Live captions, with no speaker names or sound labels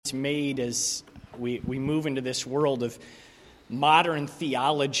gets made as we move into this world of modern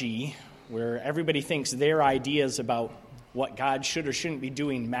theology, where everybody thinks their ideas about what God should or shouldn't be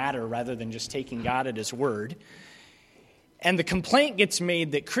doing matter rather than just taking God at His word. And the complaint gets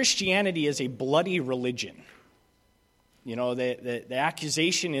made that Christianity is a bloody religion. You know, the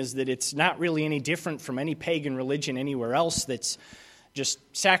accusation is that it's not really any different from any pagan religion anywhere else that's just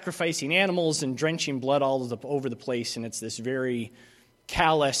sacrificing animals and drenching blood all over the place, and it's this very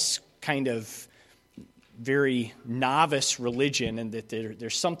callous, kind of very novice religion, and that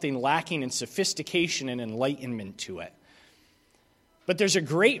there's something lacking in sophistication and enlightenment to it. But there's a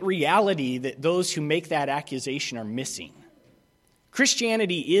great reality that those who make that accusation are missing.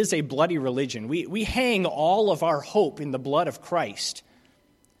 Christianity is a bloody religion. We hang all of our hope in the blood of Christ.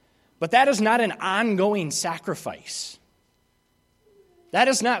 But that is not an ongoing sacrifice. That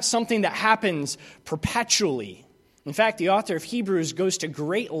is not something that happens perpetually. In fact, the author of Hebrews goes to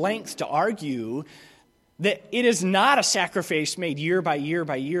great lengths to argue that it is not a sacrifice made year by year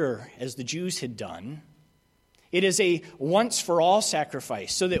by year, as the Jews had done. It is a once-for-all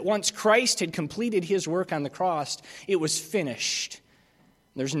sacrifice, so that once Christ had completed His work on the cross, it was finished.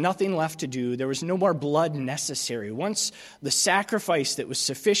 There's nothing left to do. There was no more blood necessary. Once the sacrifice that was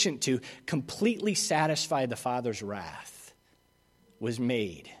sufficient to completely satisfy the Father's wrath was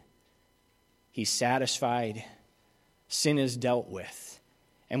made, He's satisfied, sin is dealt with,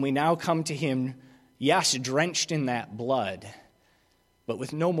 and we now come to Him, yes, drenched in that blood, but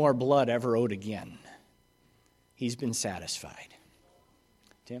with no more blood ever owed again. He's been satisfied.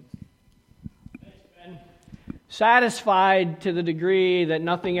 Tim? Thanks, Ben. Satisfied to the degree that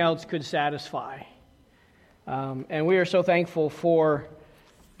nothing else could satisfy. And we are so thankful for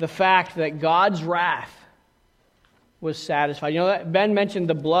the fact that God's wrath was satisfied. You know, Ben mentioned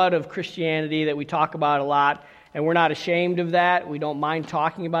the blood of Christianity that we talk about a lot, and we're not ashamed of that. We don't mind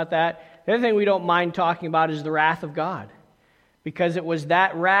talking about that. The other thing we don't mind talking about is the wrath of God. Because it was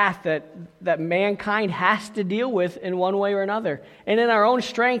that wrath that mankind has to deal with in one way or another. And in our own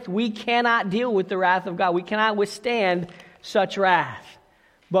strength, we cannot deal with the wrath of God. We cannot withstand such wrath.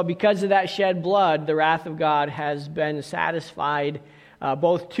 But because of that shed blood, the wrath of God has been satisfied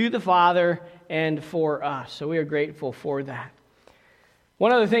both to the Father and for us. So we are grateful for that.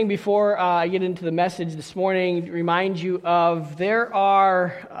 One other thing before I get into the message this morning, remind you of there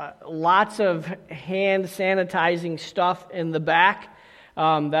are lots of hand sanitizing stuff in the back.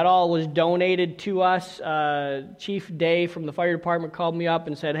 That all was donated to us. Chief Day from the fire department called me up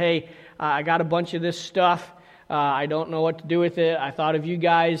and said, hey, I got a bunch of this stuff. I don't know what to do with it. I thought of you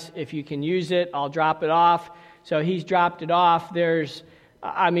guys. If you can use it, I'll drop it off. So he's dropped it off. There's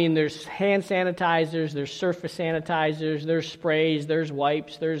hand sanitizers, there's surface sanitizers, there's sprays, there's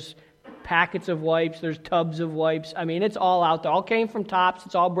wipes, there's packets of wipes, there's tubs of wipes. I mean, it's all out there. All came from Tops.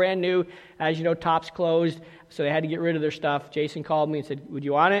 It's all brand new. As you know, Tops closed, so they had to get rid of their stuff. Jason called me and said, would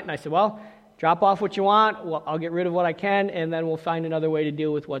you want it? And I said, well, drop off what you want. Well, I'll get rid of what I can, and then we'll find another way to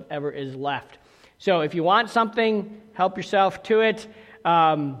deal with whatever is left. So if you want something, help yourself to it.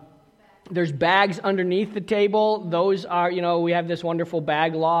 There's bags underneath the table. Those are, we have this wonderful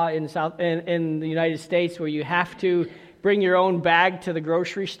bag law in the United States where you have to bring your own bag to the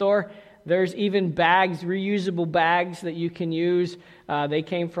grocery store. There's even bags, reusable bags that you can use. They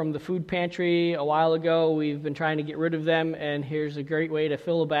came from the food pantry a while ago. We've been trying to get rid of them, and here's a great way to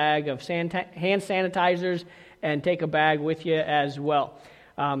fill a bag of hand sanitizers and take a bag with you as well.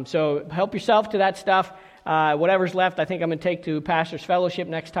 So help yourself to that stuff. Whatever's left, I think I'm going to take to Pastor's Fellowship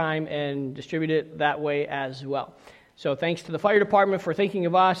next time and distribute it that way as well. So thanks to the fire department for thinking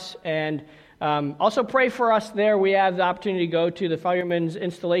of us, and also pray for us there. We have the opportunity to go to the Firemen's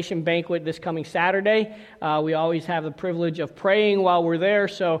Installation Banquet this coming Saturday. We always have the privilege of praying while we're there,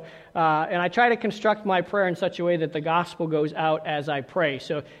 so and I try to construct my prayer in such a way that the gospel goes out as I pray.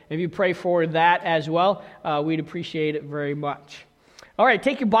 So if you pray for that as well, we'd appreciate it very much. All right,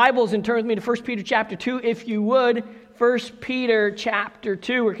 take your Bibles and turn with me to 1 Peter chapter 2, if you would. 1 Peter chapter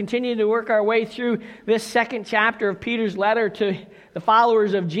 2. We're continuing to work our way through this second chapter of Peter's letter to the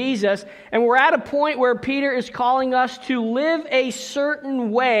followers of Jesus. And we're at a point where Peter is calling us to live a certain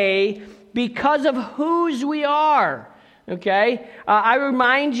way because of whose we are. Okay? I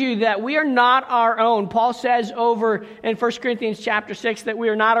remind you that we are not our own. Paul says over in 1 Corinthians chapter 6 that we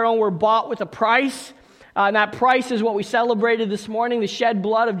are not our own. We're bought with a price. And that price is what we celebrated this morning, the shed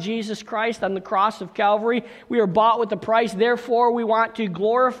blood of Jesus Christ on the cross of Calvary. We are bought with a price. Therefore, we want to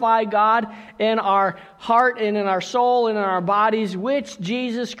glorify God in our heart and in our soul and in our bodies, which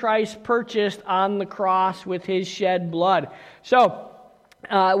Jesus Christ purchased on the cross with His shed blood. So,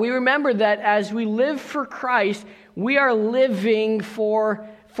 we remember that as we live for Christ, we are living for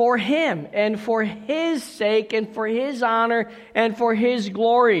for Him and for His sake and for His honor and for His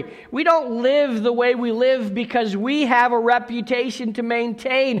glory. We don't live the way we live because we have a reputation to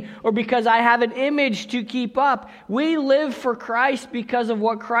maintain or because I have an image to keep up. We live for Christ because of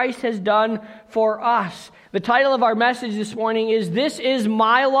what Christ has done for us. The title of our message this morning is, "This is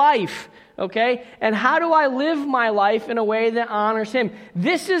my life." Okay? And how do I live my life in a way that honors Him?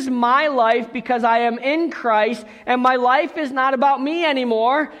 This is my life because I am in Christ, and my life is not about me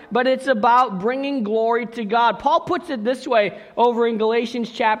anymore, but it's about bringing glory to God. Paul puts it this way over in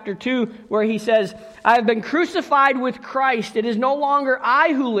Galatians chapter 2, where he says, "I have been crucified with Christ. It is no longer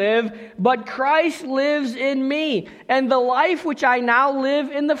I who live, but Christ lives in me. And the life which I now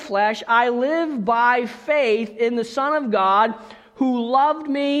live in the flesh, I live by faith in the Son of God, who loved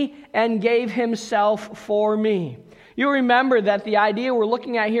me and gave Himself for me." You'll remember that the idea we're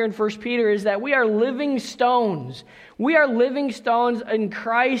looking at here in 1 Peter is that we are living stones. We are living stones in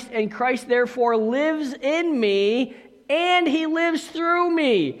Christ, and Christ therefore lives in me, and He lives through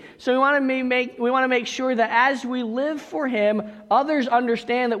me. So we want to make sure that as we live for Him, others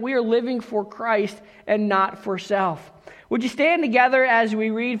understand that we are living for Christ and not for self. Would you stand together as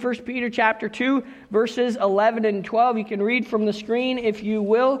we read 1 Peter chapter 2, verses 11 and 12? You can read from the screen if you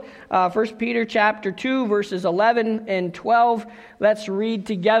will. 1 Peter chapter 2, verses 11 and 12. Let's read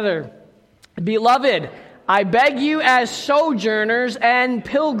together. "Beloved, I beg you as sojourners and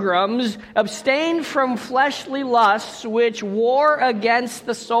pilgrims, abstain from fleshly lusts which war against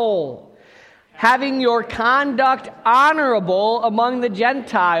the soul, having your conduct honorable among the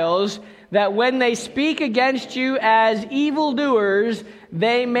Gentiles, that when they speak against you as evildoers,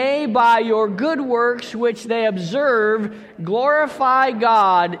 they may by your good works which they observe glorify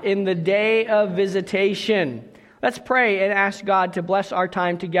God in the day of visitation." Let's pray and ask God to bless our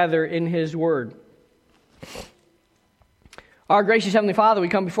time together in His Word. Our gracious Heavenly Father, we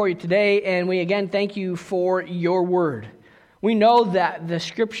come before you today, and we again thank you for your Word. We know that the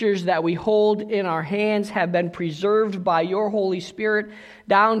Scriptures that we hold in our hands have been preserved by your Holy Spirit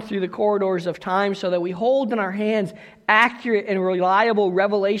down through the corridors of time, so that we hold in our hands accurate and reliable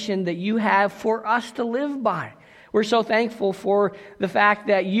revelation that you have for us to live by. We're so thankful for the fact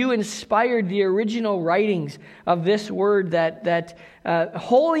that you inspired the original writings of this word, that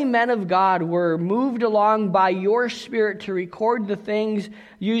holy men of God were moved along by your Spirit to record the things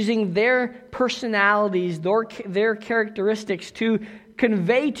using their personalities, their characteristics to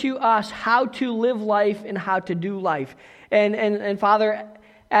convey to us how to live life and how to do life. And Father,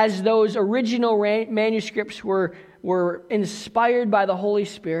 as those original manuscripts were inspired by the Holy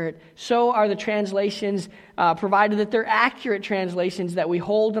Spirit, so are the translations, provided that they're accurate translations that we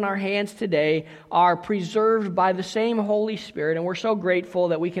hold in our hands today, are preserved by the same Holy Spirit, and we're so grateful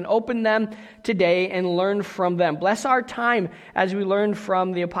that we can open them today and learn from them. Bless our time as we learn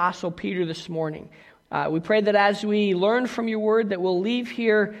from the Apostle Peter this morning. We pray that as we learn from your word, that we'll leave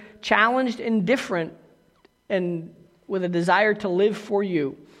here challenged and different and with a desire to live for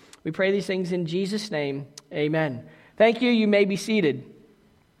you. We pray these things in Jesus' name. Amen. Thank you. You may be seated.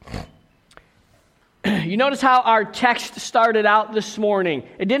 You notice how our text started out this morning.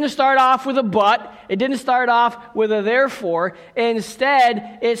 It didn't start off with a but. It didn't start off with a therefore.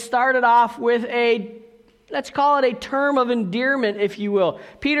 Instead, it started off with let's call it a term of endearment, if you will.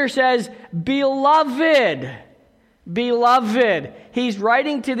 Peter says, "Beloved." Beloved. He's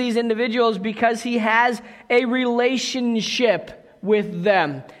writing to these individuals because he has a relationship with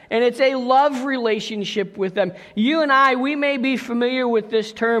them. And it's a love relationship with them. You and I, we may be familiar with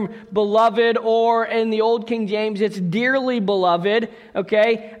this term beloved, or in the Old King James, it's dearly beloved,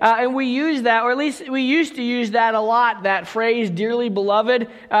 okay? And we use that, or at least we used to use that a lot, that phrase, dearly beloved. You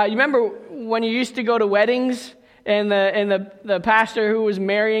remember when you used to go to weddings, and the pastor who was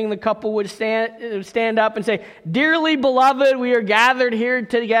marrying the couple would stand up and say, "Dearly beloved, we are gathered here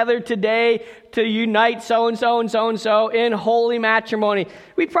together today to unite so-and-so and so-and-so in holy matrimony."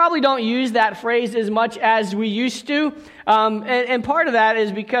 We probably don't use that phrase as much as we used to. And part of that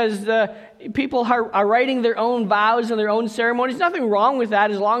is because people are writing their own vows and their own ceremonies. Nothing wrong with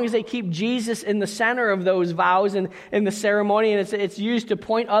that as long as they keep Jesus in the center of those vows and in the ceremony, and it's used to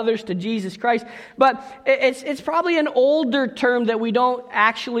point others to Jesus Christ. But it's probably an older term that we don't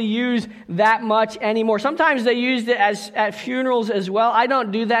actually use that much anymore. Sometimes they used it at funerals as well. I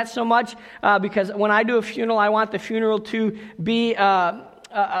don't do that so much because when I do a funeral, I want the funeral to be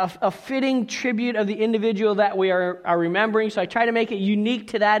a fitting tribute of the individual that we are remembering. So I try to make it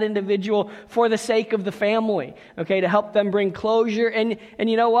unique to that individual for the sake of the family, okay, to help them bring closure. And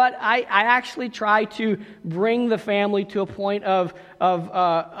you know what? I actually try to bring the family to a point of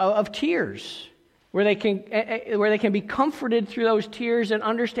tears. where they can be comforted through those tears and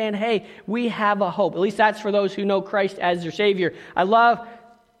understand, hey, we have a hope. At least that's for those who know Christ as their Savior.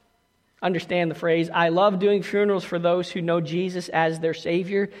 Understand the phrase, I love doing funerals for those who know Jesus as their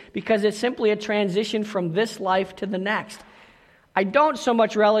Savior, because it's simply a transition from this life to the next. I don't so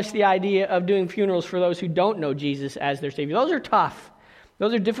much relish the idea of doing funerals for those who don't know Jesus as their Savior. Those are tough.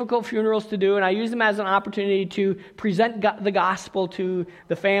 Those are difficult funerals to do, and I use them as an opportunity to present the gospel to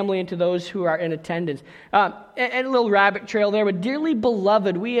the family and to those who are in attendance. And a little rabbit trail there, but dearly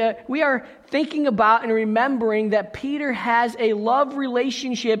beloved, we are thinking about and remembering that Peter has a love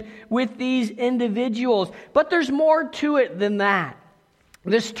relationship with these individuals. But there's more to it than that.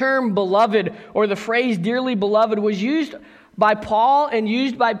 This term beloved, or the phrase dearly beloved, was used by Paul and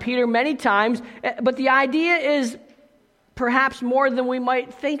used by Peter many times, but the idea is perhaps more than we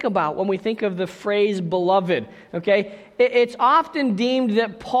might think about when we think of the phrase beloved, okay? It's often deemed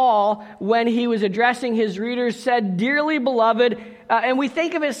that Paul, when he was addressing his readers, said, dearly beloved, and we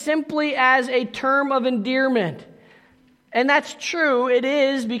think of it simply as a term of endearment. And that's true, it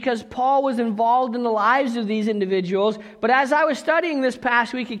is, because Paul was involved in the lives of these individuals. But as I was studying this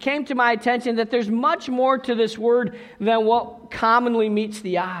past week, it came to my attention that there's much more to this word than what commonly meets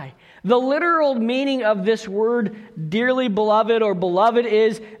the eye. The literal meaning of this word, dearly beloved or beloved,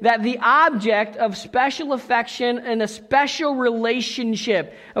 is that the object of special affection and a special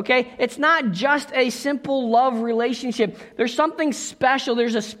relationship. Okay? It's not just a simple love relationship. There's something special.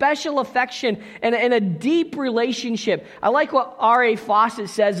 There's a special affection and a deep relationship. I like what R.A. Fawcett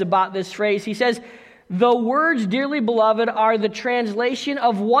says about this phrase. He says, the words dearly beloved are the translation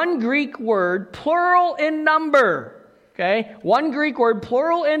of one Greek word, plural in number. Okay, one Greek word,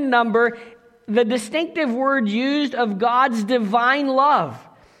 plural in number, the distinctive word used of God's divine love.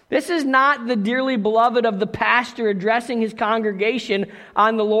 This is not the dearly beloved of the pastor addressing his congregation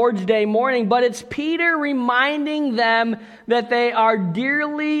on the Lord's Day morning, but it's Peter reminding them that they are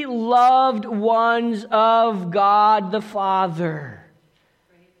dearly loved ones of God the Father.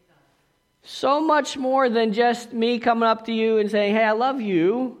 So much more than just me coming up to you and saying, hey, I love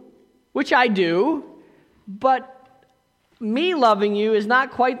you, which I do, but me loving you is not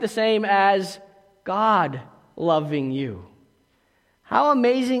quite the same as God loving you. How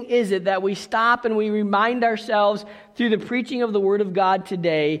amazing is it that we stop and we remind ourselves through the preaching of the Word of God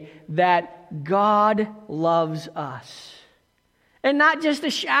today that God loves us. And not just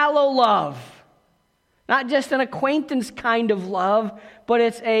a shallow love, not just an acquaintance kind of love, but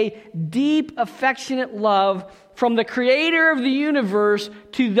it's a deep, affectionate love from the Creator of the universe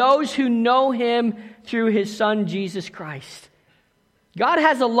to those who know Him through His Son, Jesus Christ. God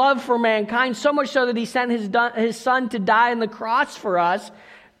has a love for mankind, so much so that He sent His Son to die on the cross for us,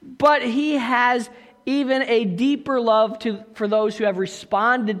 but He has even a deeper love for those who have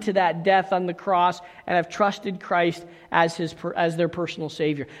responded to that death on the cross and have trusted Christ as their personal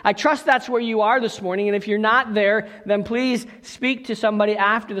Savior. I trust that's where you are this morning, and if you're not there, then please speak to somebody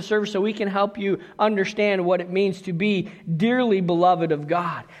after the service so we can help you understand what it means to be dearly beloved of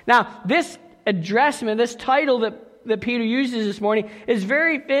God. Now, this addressment, this title that Peter uses this morning is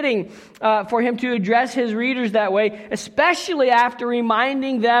very fitting for him to address his readers that way, especially after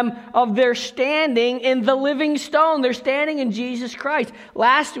reminding them of their standing in the living stone. They're standing in Jesus Christ.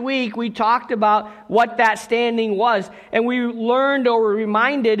 Last week we talked about what that standing was, and we learned or were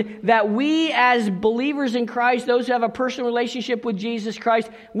reminded that we as believers in Christ, those who have a personal relationship with Jesus Christ,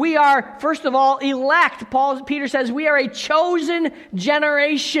 we are, first of all, elect. Peter says we are a chosen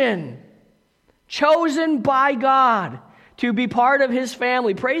generation. Chosen by God to be part of His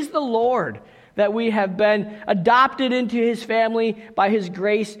family. Praise the Lord that we have been adopted into His family by His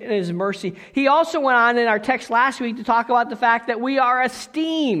grace and His mercy. He also went on in our text last week to talk about the fact that we are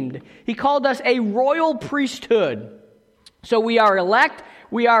esteemed. He called us a royal priesthood. So we are elect,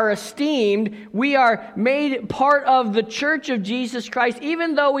 we are esteemed, we are made part of the church of Jesus Christ,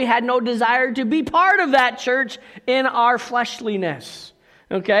 even though we had no desire to be part of that church in our fleshliness.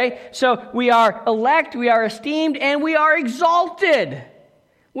 Okay, so we are elect, we are esteemed, and we are exalted.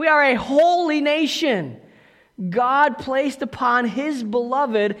 We are a holy nation. God placed upon His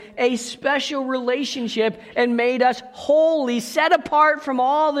beloved a special relationship and made us holy, set apart from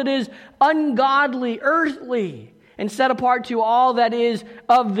all that is ungodly, earthly, and set apart to all that is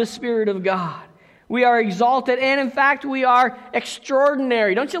of the Spirit of God. We are exalted, and in fact, we are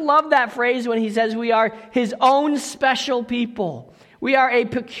extraordinary. Don't you love that phrase when he says we are His own special people? We are a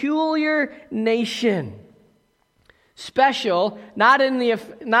peculiar nation. Special, not in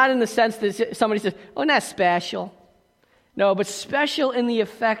the sense that somebody says, oh, not special. No, but special in the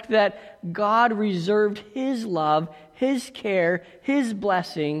effect that God reserved His love, His care, His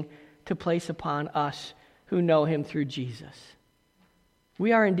blessing to place upon us who know him through Jesus.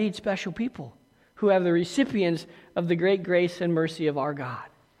 We are indeed special people who have the recipients of the great grace and mercy of our God.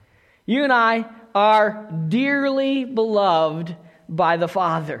 You and I are dearly beloved by the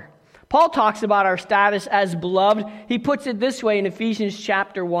Father. Paul talks about our status as beloved. He puts it this way in Ephesians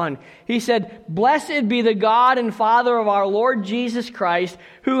chapter 1. He said, "Blessed be the God and Father of our Lord Jesus Christ,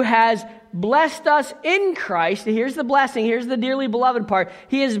 who has blessed us in Christ." Here's the blessing. Here's the dearly beloved part.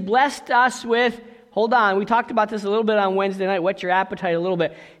 He has blessed us with, hold on, we talked about this a little bit on Wednesday night. Whet your appetite a little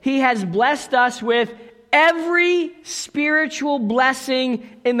bit. He has blessed us with every spiritual blessing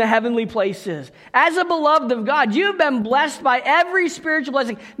in the heavenly places. As a beloved of God, you've been blessed by every spiritual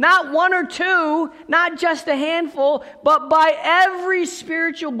blessing. Not one or two, not just a handful, but by every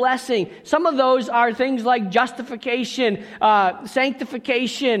spiritual blessing. Some of those are things like justification,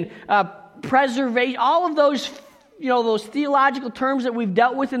 sanctification, preservation, all of those, those theological terms that we've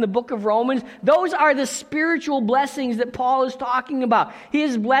dealt with in the book of Romans. Those are the spiritual blessings that Paul is talking about. He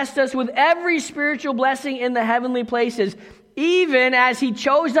has blessed us with every spiritual blessing in the heavenly places, even as he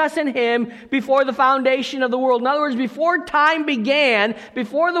chose us in him before the foundation of the world. In other words, before time began,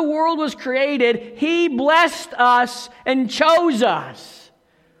 before the world was created, he blessed us and chose us.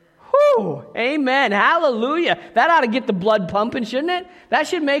 Whew, amen. Hallelujah. That ought to get the blood pumping, shouldn't it? That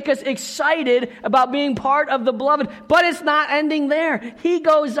should make us excited about being part of the beloved. But it's not ending there. He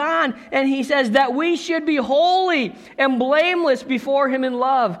goes on and he says that we should be holy and blameless before him in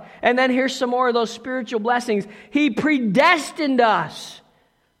love. And then here's some more of those spiritual blessings. He predestined us.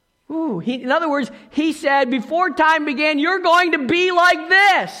 In other words, he said, before time began, you're going to be like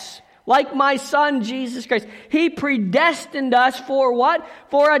this. Like my son, Jesus Christ. He predestined us for what?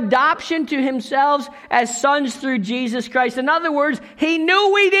 For adoption to himself as sons through Jesus Christ. In other words, he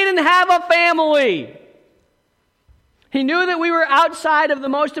knew we didn't have a family. He knew that we were outside of the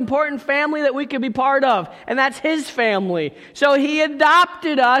most important family that we could be part of, and that's his family. So he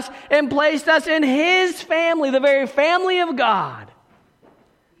adopted us and placed us in his family, the very family of God,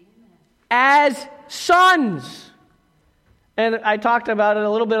 as sons. And I talked about it a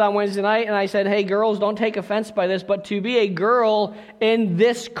little bit on Wednesday night, and I said, hey, girls, don't take offense by this, but to be a girl in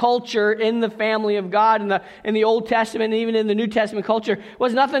this culture, in the family of God, in the Old Testament, and even in the New Testament culture,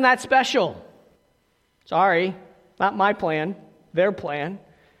 was nothing that special. Sorry, not my plan, their plan.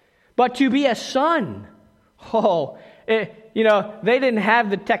 But to be a son, they didn't have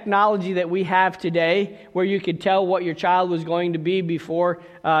the technology that we have today, where you could tell what your child was going to be before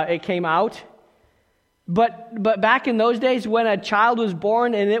it came out. But back in those days, when a child was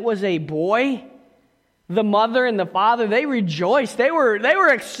born and it was a boy, the mother and the father, they rejoiced. They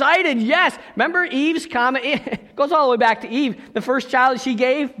were excited. Yes. Remember Eve's comment? It goes all the way back to Eve, the first child she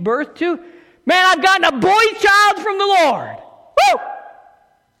gave birth to. Man, I've gotten a boy child from the Lord. Woo!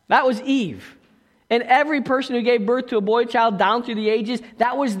 That was Eve. And every person who gave birth to a boy child down through the ages,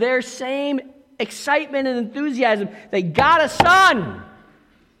 that was their same excitement and enthusiasm. They got a son.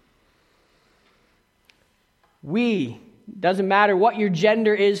 We, doesn't matter what your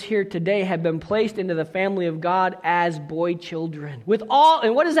gender is here today, have been placed into the family of God as boy children.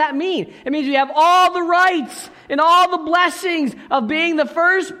 And what does that mean? It means we have all the rights and all the blessings of being the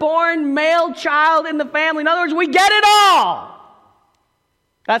firstborn male child in the family. In other words, we get it all.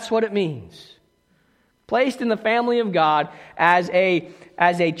 That's what it means. Placed in the family of God as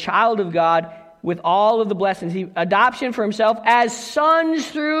a child of God with all of the blessings. Adoption for himself as sons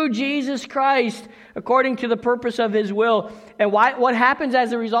through Jesus Christ, according to the purpose of his will. And what happens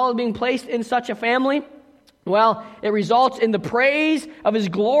as a result of being placed in such a family? Well, it results in the praise of his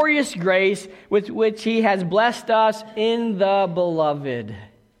glorious grace with which he has blessed us in the beloved.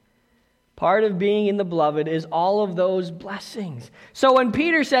 Part of being in the beloved is all of those blessings. So when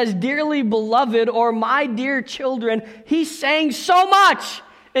Peter says, dearly beloved, or my dear children, he's saying so much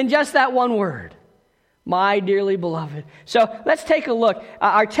in just that one word. My dearly beloved. So let's take a look.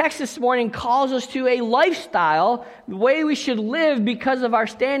 Our text this morning calls us to a lifestyle, the way we should live because of our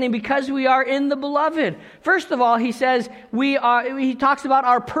standing, because we are in the beloved. First of all, he says he talks about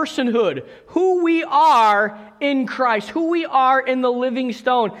our personhood, who we are in Christ, who we are in the living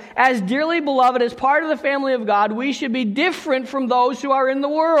stone. As dearly beloved, as part of the family of God, we should be different from those who are in the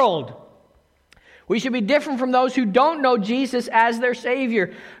world. We should be different from those who don't know Jesus as their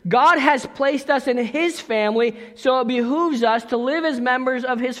Savior. God has placed us in his family, so it behooves us to live as members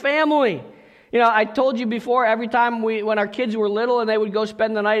of his family. I told you before, every time when our kids were little and they would go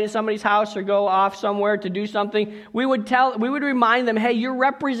spend the night at somebody's house or go off somewhere to do something, we would remind them, hey, you're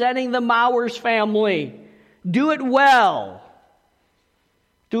representing the Mowers family. Do it well.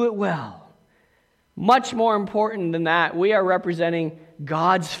 Do it well. Much more important than that, we are representing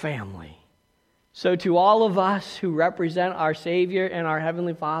God's family. So to all of us who represent our Savior and our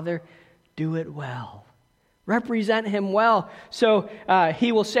Heavenly Father, do it well. Represent Him well. So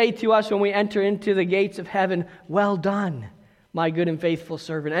He will say to us when we enter into the gates of heaven, well done, my good and faithful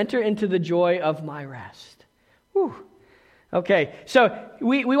servant. Enter into the joy of my rest. Whew. Okay, so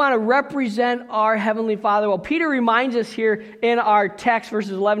we want to represent our Heavenly Father. Well, Peter reminds us here in our text,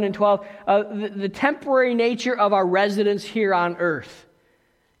 verses 11 and 12, the temporary nature of our residence here on earth.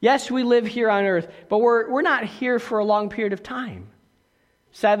 Yes, we live here on earth, but we're not here for a long period of time.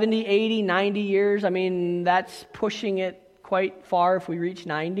 70, 80, 90 years, I mean, that's pushing it quite far if we reach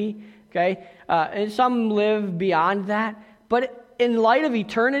 90, okay? And some live beyond that. But in light of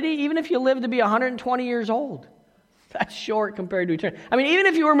eternity, even if you live to be 120 years old, that's short compared to eternity. I mean, even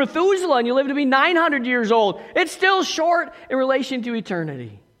if you were Methuselah and you lived to be 900 years old, it's still short in relation to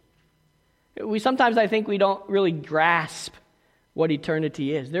eternity. Sometimes I think we don't really grasp what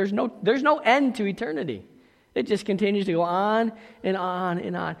eternity is. There's no end to eternity. It just continues to go on and on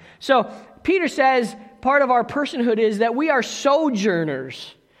and on. So Peter says part of our personhood is that we are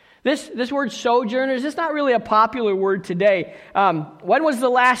sojourners. This word sojourners, it's not really a popular word today. When was the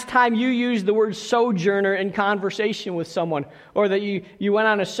last time you used the word sojourner in conversation with someone, or that you went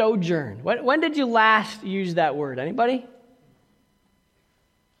on a sojourn? When did you last use that word? Anybody?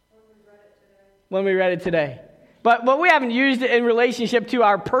 When we read it today. But we haven't used it in relationship to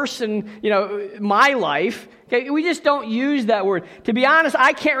our person, my life. Okay, we just don't use that word. To be honest,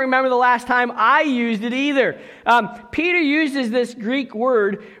 I can't remember the last time I used it either. Peter uses this Greek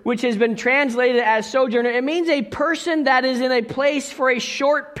word, which has been translated as sojourner. It means a person that is in a place for a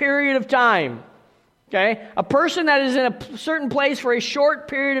short period of time. Okay, a person that is in a certain place for a short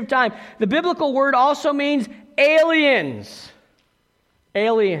period of time. The biblical word also means aliens.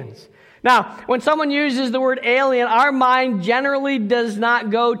 Aliens. Now, when someone uses the word alien, our mind generally does not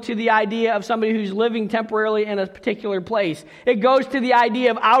go to the idea of somebody who's living temporarily in a particular place. It goes to the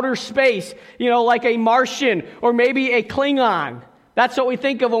idea of outer space, like a Martian or maybe a Klingon. That's what we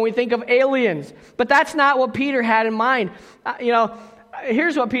think of when we think of aliens. But that's not what Peter had in mind.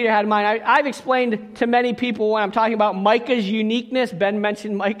 Here's what Peter had in mind. I've explained to many people when I'm talking about Micah's uniqueness. Ben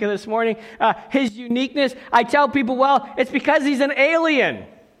mentioned Micah this morning. His uniqueness. I tell people, well, it's because he's an alien.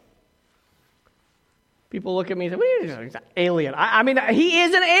 People look at me and say, he's an alien. I mean, he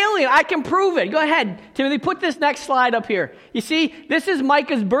is an alien. I can prove it. Go ahead, Timothy, put this next slide up here. You see, this is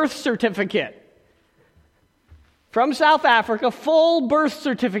Micah's birth certificate. From South Africa, full birth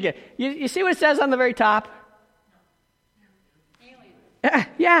certificate. You see what it says on the very top? Alien.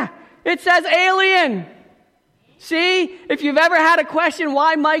 Yeah, it says alien. See, if you've ever had a question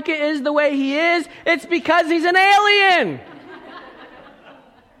why Micah is the way he is, it's because he's an alien.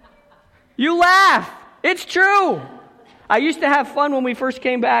 You laugh. It's true. I used to have fun when we first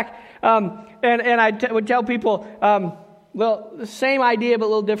came back, and I would tell people, the same idea but a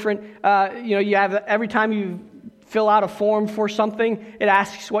little different. You have every time you fill out a form for something, it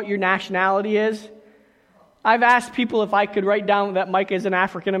asks what your nationality is. I've asked people if I could write down that Mike is an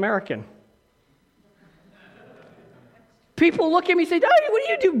African American. People look at me and say,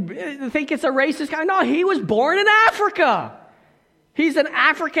 what do you do? Think it's a racist guy? No, he was born in Africa. He's an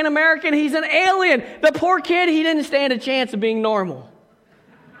African American. He's an alien. The poor kid, he didn't stand a chance of being normal.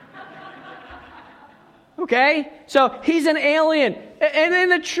 Okay? So he's an alien. And in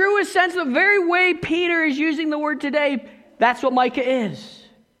the truest sense, the very way Peter is using the word today, that's what Micah is.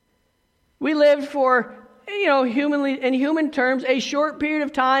 We lived for, humanly, in human terms, a short period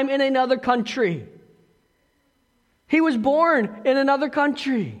of time in another country. He was born in another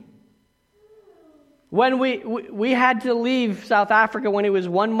country. When we had to leave South Africa when he was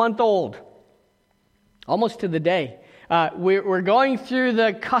 1 month old, almost to the day. We're going through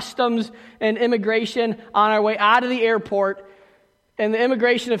the customs and immigration on our way out of the airport, and the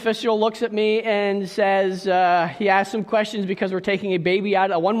immigration official looks at me and says, he asks some questions because we're taking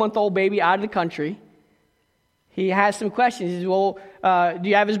a 1 month old baby out of the country. He has some questions. He says, well, do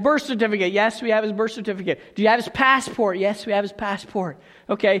you have his birth certificate? Yes, we have his birth certificate. Do you have his passport? Yes, we have his passport.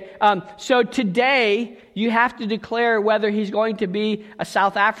 Okay, so today you have to declare whether he's going to be a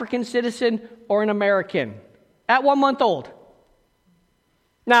South African citizen or an American at 1 month old.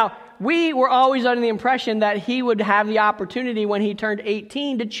 Now, we were always under the impression that he would have the opportunity when he turned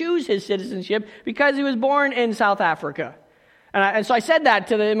 18 to choose his citizenship because he was born in South Africa. And so I said that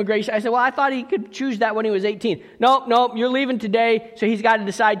to the immigration. I said, well, I thought he could choose that when he was 18. Nope, you're leaving today, so he's got to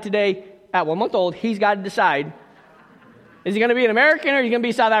decide today. At 1 month old, he's got to decide. Is he going to be an American or is he going to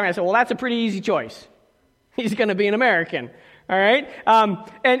be South African? I said, well, that's a pretty easy choice. He's going to be an American. All right?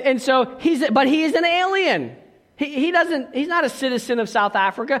 And so he is an alien. He's not a citizen of South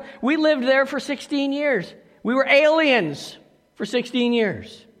Africa. We lived there for 16 years. We were aliens for 16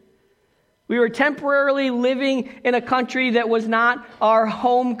 years. We were temporarily living in a country that was not our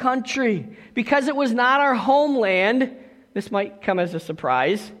home country. Because it was not our homeland, this might come as a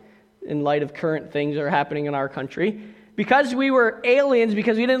surprise in light of current things that are happening in our country. Because we were aliens,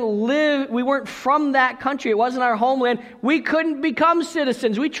 because we weren't from that country, it wasn't our homeland, we couldn't become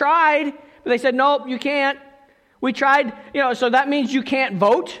citizens. We tried, but they said, nope, you can't. We tried, so that means you can't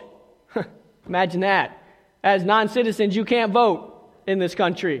vote. Imagine that. As non-citizens, you can't vote in this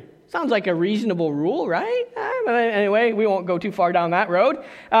country. Sounds like a reasonable rule, right? Anyway, we won't go too far down that road.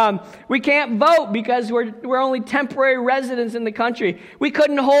 We can't vote because we're only temporary residents in the country. We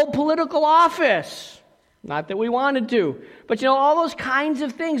couldn't hold political office. Not that we wanted to. But all those kinds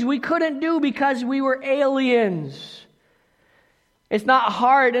of things we couldn't do because we were aliens. It's not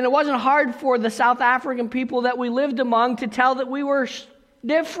hard, and it wasn't hard for the South African people that we lived among to tell that we were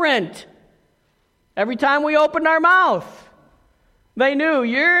different. Every time we opened our mouth, they knew,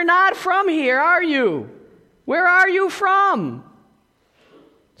 you're not from here, are you? Where are you from?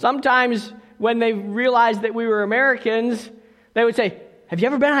 Sometimes when they realized that we were Americans, they would say, have you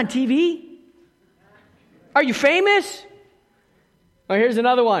ever been on TV? Are you famous? Oh, here's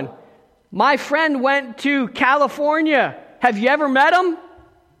another one. My friend went to California. Have you ever met him?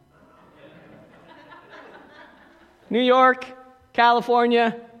 New York,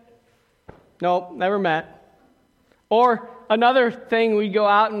 California. Nope, never met. Or another thing, we'd go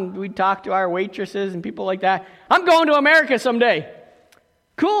out and we'd talk to our waitresses and people like that. I'm going to America someday.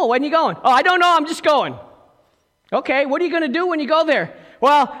 Cool, when you going? Oh, I don't know, I'm just going. Okay, what are you going to do when you go there?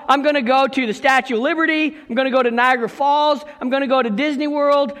 Well, I'm going to go to the Statue of Liberty. I'm going to go to Niagara Falls. I'm going to go to Disney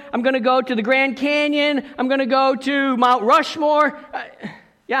World. I'm going to go to the Grand Canyon. I'm going to go to Mount Rushmore.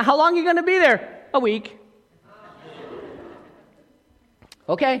 How long are you going to be there? A week.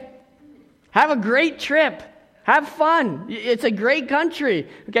 Okay. Have a great trip. Have fun. It's a great country.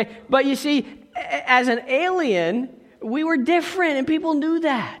 Okay. But you see, as an alien, we were different, and people knew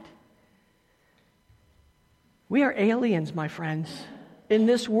that. We are aliens, my friends, in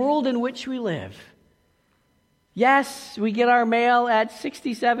this world in which we live. Yes, we get our mail at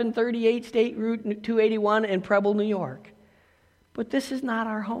 6738 State Route 281 in Preble, New York. But this is not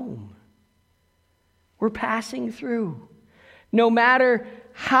our home. We're passing through. No matter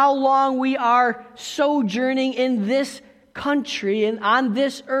how long we are sojourning in this country and on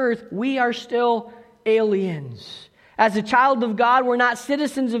this earth, we are still aliens. As a child of God, we're not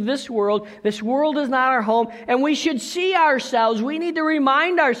citizens of this world. This world is not our home, and we should see ourselves. We need to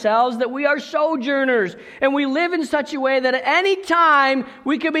remind ourselves that we are sojourners, and we live in such a way that at any time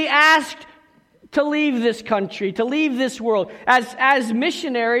we could be asked to leave this country, to leave this world. As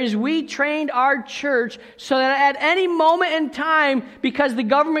missionaries, we trained our church so that at any moment in time, because the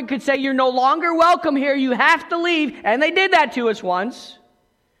government could say, you're no longer welcome here, you have to leave, and they did that to us once,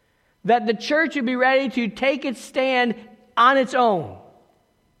 that the church would be ready to take its stand on its own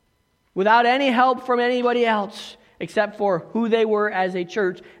without any help from anybody else except for who they were as a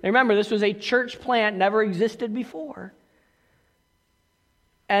church. And remember, this was a church plant, never existed before.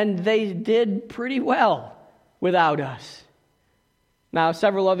 And they did pretty well without us. Now,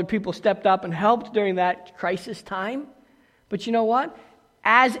 several other people stepped up and helped during that crisis time. But you know what?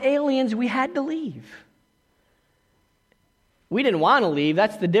 As aliens, we had to leave. We didn't want to leave.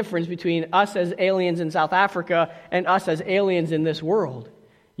 That's the difference between us as aliens in South Africa and us as aliens in this world.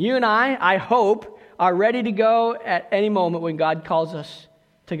 You and I hope, are ready to go at any moment when God calls us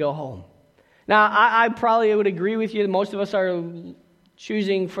to go home. Now, I probably would agree with you that most of us are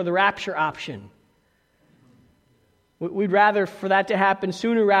choosing for the rapture option. We'd rather for that to happen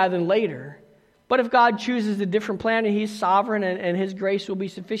sooner rather than later. But if God chooses a different plan and He's sovereign and His grace will be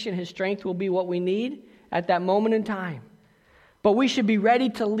sufficient, His strength will be what we need at that moment in time. But we should be ready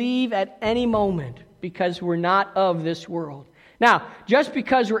to leave at any moment because we're not of this world. Now, just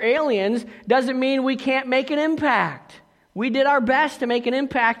because we're aliens doesn't mean we can't make an impact. We did our best to make an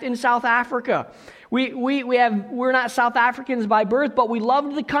impact in South Africa. We're not South Africans by birth, but we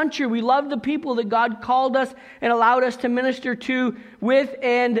loved the country. We loved the people that God called us and allowed us to minister to, with,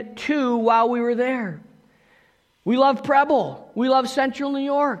 and to while we were there. We love Preble. We love Central New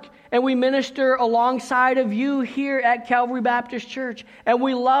York. And we minister alongside of you here at Calvary Baptist Church. And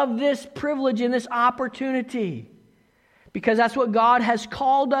we love this privilege and this opportunity because that's what God has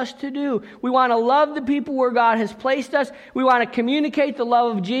called us to do. We want to love the people where God has placed us. We want to communicate the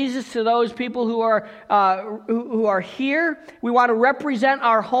love of Jesus to those people who are here. We want to represent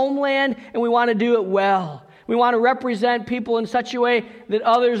our homeland, and we want to do it well. We want to represent people in such a way that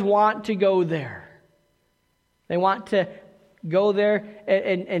others want to go there. They want to go there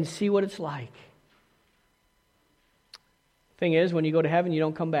and see what it's like. Thing is, when you go to heaven, you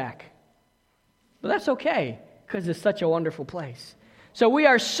don't come back. But that's okay, because it's such a wonderful place. So we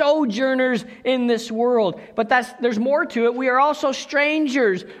are sojourners in this world, but there's more to it. We are also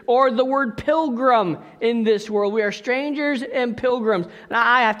strangers, or the word pilgrim in this world. We are strangers and pilgrims. Now,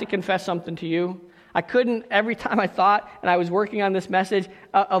 I have to confess something to you. I couldn't, every time I thought, and I was working on this message,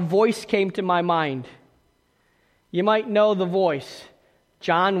 a voice came to my mind. You might know the voice.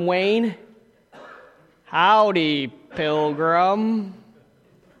 John Wayne. Howdy, pilgrim.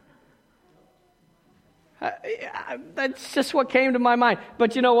 That's just what came to my mind.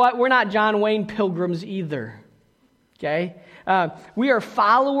 But you know what? We're not John Wayne pilgrims either. Okay? We are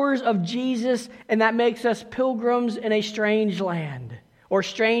followers of Jesus, and that makes us pilgrims in a strange land, or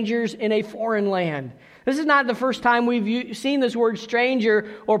strangers in a foreign land. This is not the first time we've seen this word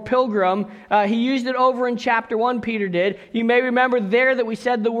stranger or pilgrim. He used it over in chapter 1, Peter did. You may remember there that we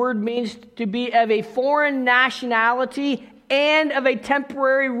said the word means to be of a foreign nationality and of a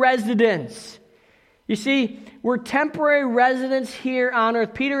temporary residence. You see, we're temporary residents here on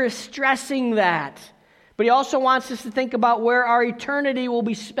earth. Peter is stressing that. But he also wants us to think about where our eternity will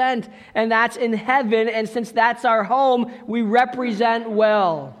be spent, and that's in heaven. And since that's our home, we represent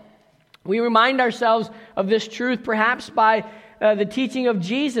well. We remind ourselves of this truth perhaps by the teaching of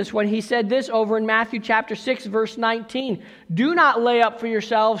Jesus when he said this over in Matthew chapter 6, verse 19. Do not lay up for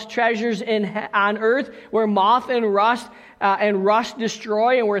yourselves treasures on earth where moth and rust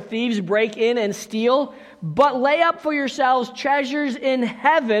destroy and where thieves break in and steal. But lay up for yourselves treasures in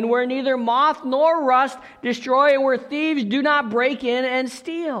heaven where neither moth nor rust destroy and where thieves do not break in and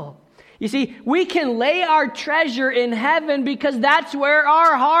steal. You see, we can lay our treasure in heaven because that's where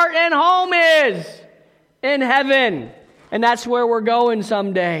our heart and home is. In heaven. And that's where we're going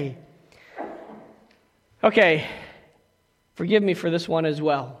someday. Okay. Forgive me for this one as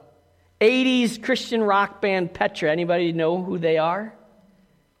well. 80s Christian rock band Petra. Anybody know who they are?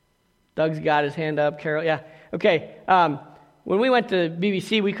 Doug's got his hand up. Carol, yeah. Okay. When we went to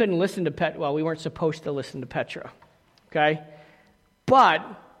BBC, we couldn't listen to Petra. Well, we weren't supposed to listen to Petra. Okay? But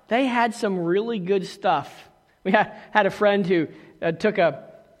they had some really good stuff. We had a friend who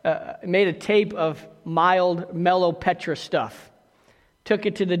made a tape of mild, mellow Petra stuff. Took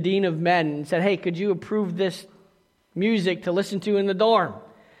it to the Dean of Men and said, hey, could you approve this music to listen to in the dorm?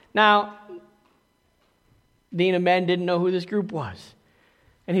 Now, Dean of Men didn't know who this group was.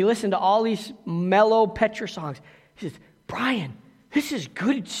 And he listened to all these mellow Petra songs. He says, Brian, this is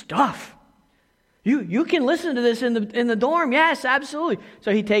good stuff. You can listen to this in the dorm. Yes, absolutely.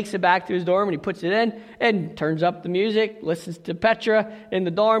 So he takes it back to his dorm and he puts it in and turns up the music, listens to Petra in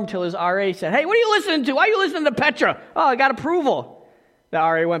the dorm till his RA said, hey, what are you listening to? Why are you listening to Petra? Oh, I got approval. The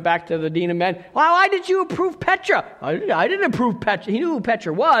RA went back to the Dean of Men. Why did you approve Petra? I didn't approve Petra. He knew who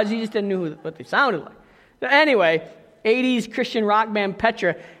Petra was. He just didn't know what they sounded like. So anyway, 80s Christian rock band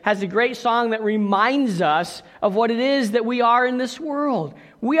Petra has a great song that reminds us of what it is that we are in this world.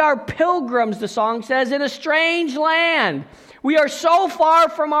 We are pilgrims, the song says, in a strange land. We are so far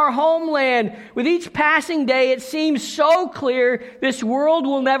from our homeland. With each passing day, it seems so clear this world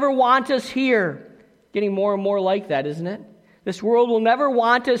will never want us here. Getting more and more like that, isn't it? This world will never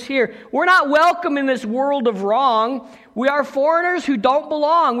want us here. We're not welcome in this world of wrong. We are foreigners who don't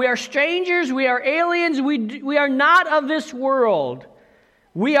belong. We are strangers. We are aliens. We are not of this world.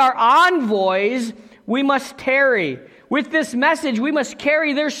 We are envoys. We must tarry. With this message, we must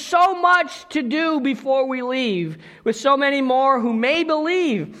carry. There's so much to do before we leave, with so many more who may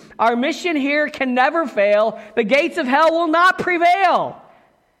believe. Our mission here can never fail. The gates of hell will not prevail.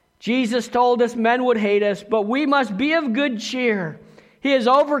 Jesus told us men would hate us, but we must be of good cheer. He has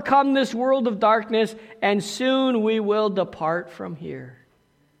overcome this world of darkness, and soon we will depart from here.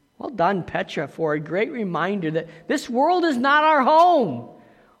 Well done, Petra, for a great reminder that this world is not our home.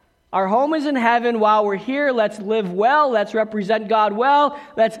 Our home is in heaven. While we're here, let's live well. Let's represent God well.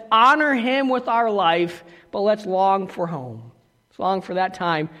 Let's honor Him with our life, but let's long for home. Let's long for that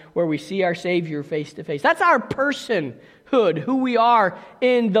time where we see our Savior face to face. That's our personhood, who we are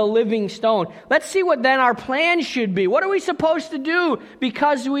in the living stone. Let's see what then our plan should be. What are we supposed to do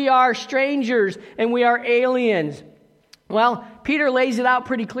because we are strangers and we are aliens? Well, Peter lays it out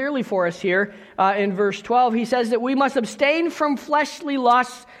pretty clearly for us here in verse 12. He says that we must abstain from fleshly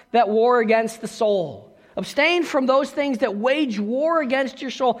lusts that war against the soul. Abstain from those things that wage war against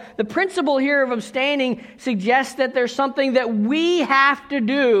your soul. The principle here of abstaining suggests that there's something that we have to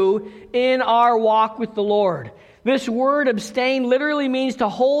do in our walk with the Lord. This word abstain literally means to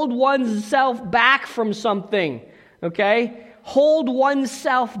hold oneself back from something. Okay? Hold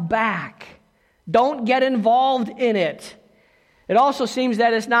oneself back. Don't get involved in it. It also seems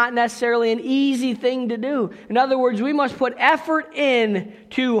that it's not necessarily an easy thing to do. In other words, we must put effort in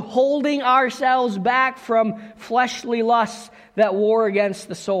to holding ourselves back from fleshly lusts that war against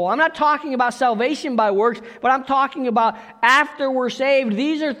the soul. I'm not talking about salvation by works, but I'm talking about after we're saved.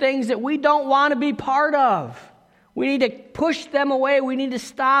 These are things that we don't want to be part of. We need to push them away. We need to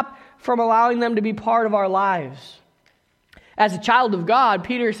stop from allowing them to be part of our lives. As a child of God,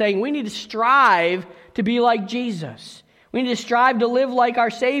 Peter is saying we need to strive to be like Jesus. We need to strive to live like our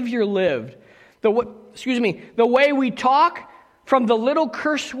Savior lived. The way we talk, from the little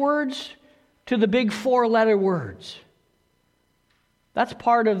curse words to the big 4-letter words. That's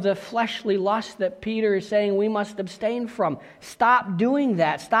part of the fleshly lust that Peter is saying we must abstain from. Stop doing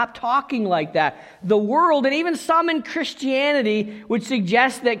that. Stop talking like that. The world, and even some in Christianity, would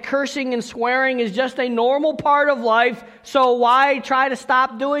suggest that cursing and swearing is just a normal part of life, so why try to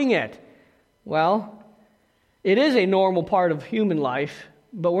stop doing it? Well, it is a normal part of human life,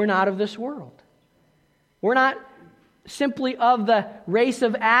 but we're not of this world. We're not simply of the race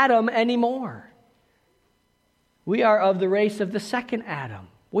of Adam anymore. We are of the race of the second Adam.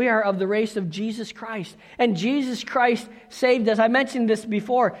 We are of the race of Jesus Christ. And Jesus Christ saved us. I mentioned this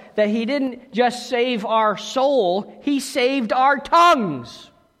before, that He didn't just save our soul, He saved our tongues.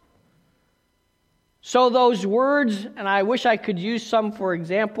 So those words, and I wish I could use some for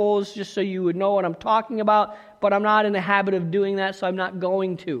examples, just so you would know what I'm talking about, but I'm not in the habit of doing that, so I'm not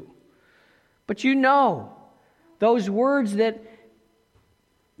going to. But you know, those words that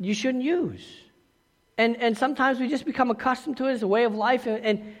you shouldn't use. And sometimes we just become accustomed to it as a way of life,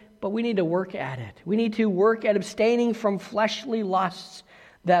 but we need to work at it. We need to work at abstaining from fleshly lusts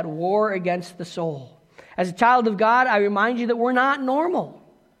that war against the soul. As a child of God, I remind you that we're not normal.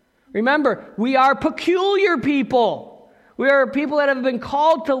 Remember, we are peculiar people. We are people that have been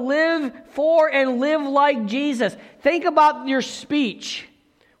called to live for and live like Jesus. Think about your speech.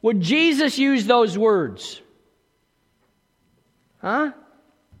 Would Jesus use those words? Huh?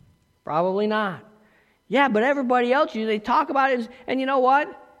 Probably not. Yeah, but everybody else, they talk about it, and you know what?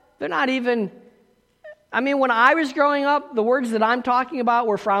 They're not even... when I was growing up, the words that I'm talking about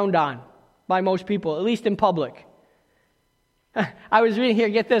were frowned on by most people, at least in public. I was reading here,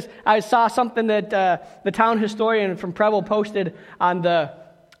 get this, I saw something that the town historian from Preble posted on the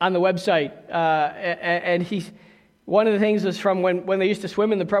website, and one of the things was from when they used to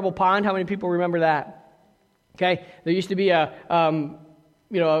swim in the Preble Pond. How many people remember that? Okay, there used to be the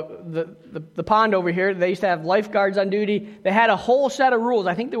pond over here, they used to have lifeguards on duty. They had a whole set of rules.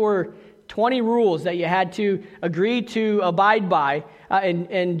 I think there were 20 rules that you had to agree to abide by.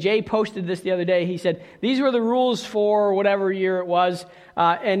 And Jay posted this the other day. He said, these were the rules for whatever year it was.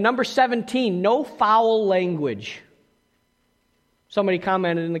 And number 17, no foul language. Somebody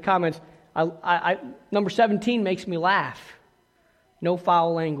commented in the comments, number 17 makes me laugh. No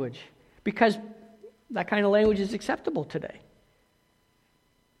foul language. Because that kind of language is acceptable today.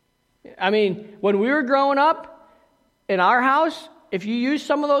 When we were growing up in our house, if you used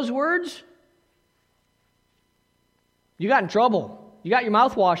some of those words, you got in trouble. You got your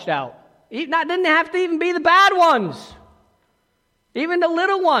mouth washed out. Didn't have to even be the bad ones. Even the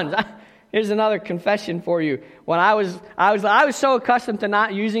little ones. Here's another confession for you. When I was so accustomed to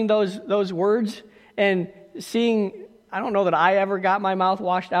not using those words and seeing, I don't know that I ever got my mouth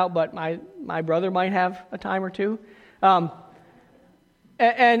washed out, but my brother might have a time or two.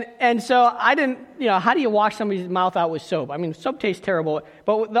 And so I didn't, how do you wash somebody's mouth out with soap? Soap tastes terrible.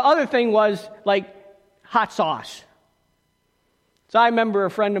 But the other thing was, like, hot sauce. So I remember a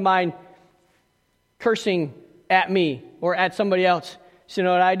friend of mine cursing at me or at somebody else. So you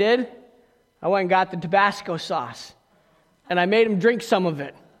know what I did? I went and got the Tabasco sauce. And I made him drink some of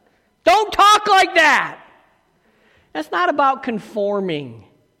it. Don't talk like that! That's not about conforming.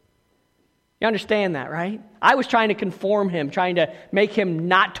 You understand that, right? I was trying to conform him, trying to make him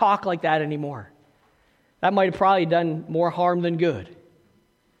not talk like that anymore. That might have probably done more harm than good.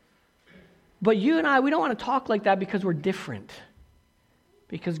 But you and I, we don't want to talk like that because we're different.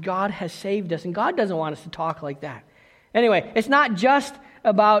 Because God has saved us, and God doesn't want us to talk like that. Anyway, it's not just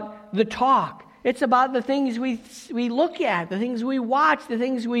about the talk. It's about the things we look at, the things we watch, the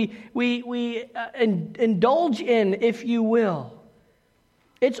things we indulge in, if you will.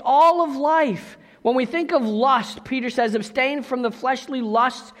 It's all of life. When we think of lust, Peter says, abstain from the fleshly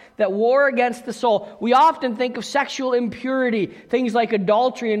lusts that war against the soul. We often think of sexual impurity, things like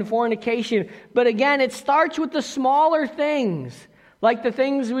adultery and fornication. But again, it starts with the smaller things, like the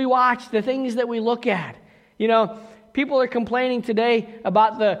things we watch, the things that we look at. People are complaining today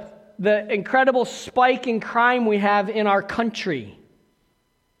about the incredible spike in crime we have in our country.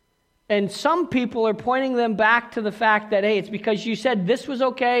 And some people are pointing them back to the fact that, hey, it's because you said this was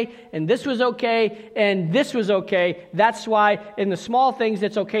okay, and this was okay, and this was okay. That's why in the small things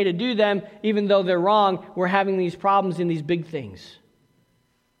it's okay to do them, even though they're wrong. We're having these problems in these big things.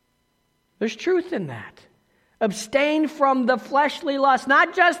 There's truth in that. Abstain from the fleshly lust,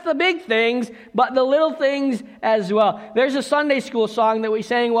 not just the big things, but the little things as well. There's a Sunday school song that we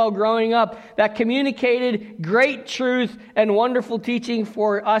sang while growing up that communicated great truth and wonderful teaching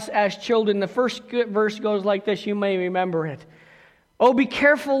for us as children. The first verse goes like this, you may remember it. Oh, be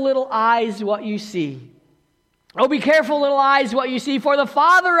careful, little eyes, what you see. Oh, be careful, little eyes, what you see, for the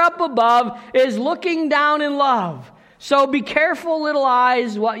Father up above is looking down in love. So be careful, little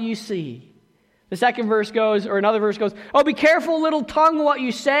eyes, what you see. The second verse goes, or another verse goes, oh, be careful, little tongue, what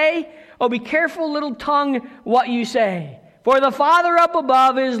you say. Oh, be careful, little tongue, what you say. For the Father up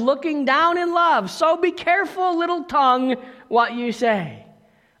above is looking down in love. So be careful, little tongue, what you say.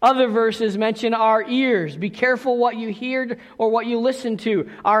 Other verses mention our ears. Be careful what you hear or what you listen to.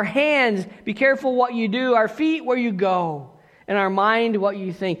 Our hands, be careful what you do. Our feet, where you go. And our mind, what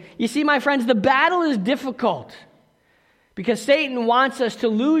you think. You see, my friends, the battle is difficult. Because Satan wants us to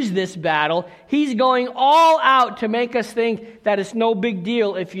lose this battle. He's going all out to make us think that it's no big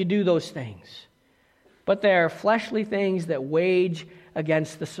deal if you do those things. But they are fleshly things that wage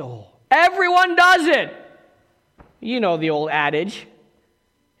against the soul. Everyone does it. You know the old adage.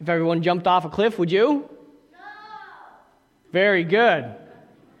 If everyone jumped off a cliff, would you? No. Very good.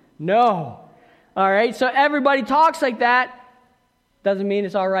 No. All right, so everybody talks like that. Doesn't mean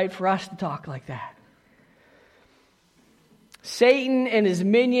it's all right for us to talk like that. Satan and his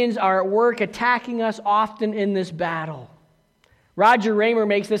minions are at work attacking us often in this battle. Roger Raymer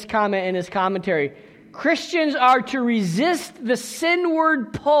makes this comment in his commentary. Christians are to resist the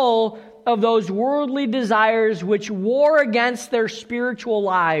sinward pull of those worldly desires which war against their spiritual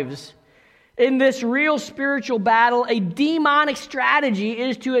lives. In this real spiritual battle, a demonic strategy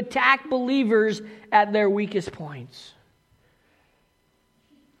is to attack believers at their weakest points.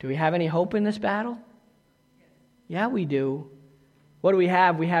 Do we have any hope in this battle? Yeah, we do. What do we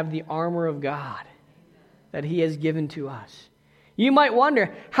have? We have the armor of God that He has given to us. You might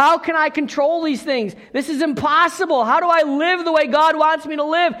wonder, how can I control these things? This is impossible. How do I live the way God wants me to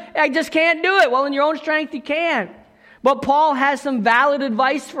live? I just can't do it. Well, in your own strength, you can't. But Paul has some valid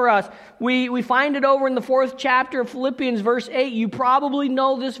advice for us. We find it over in the 4th chapter of Philippians, verse 8. You probably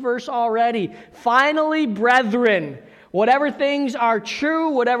know this verse already. Finally, brethren, whatever things are true,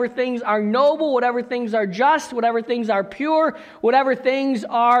 whatever things are noble, whatever things are just, whatever things are pure, whatever things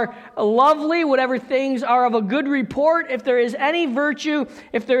are lovely, whatever things are of a good report, if there is any virtue,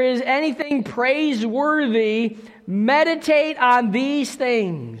 if there is anything praiseworthy, meditate on these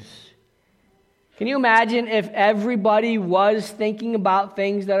things. Can you imagine if everybody was thinking about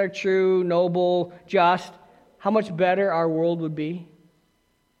things that are true, noble, just, how much better our world would be?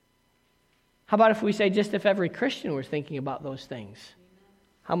 How about if we say just if every Christian was thinking about those things?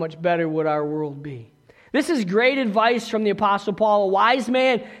 How much better would our world be? This is great advice from the Apostle Paul, a wise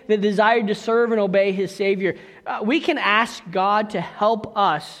man that desired to serve and obey his Savior. We can ask God to help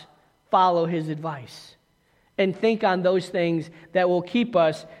us follow His advice and think on those things that will keep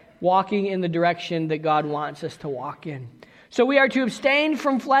us walking in the direction that God wants us to walk in. So we are to abstain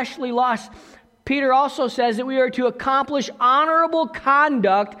from fleshly lusts. Peter also says that we are to accomplish honorable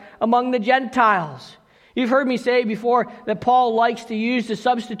conduct among the Gentiles. You've heard me say before that Paul likes to use the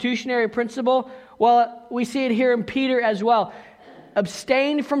substitutionary principle. Well, we see it here in Peter as well.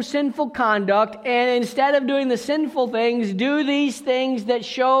 Abstain from sinful conduct, and instead of doing the sinful things, do these things that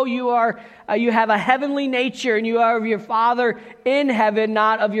show you have a heavenly nature and you are of your Father in heaven,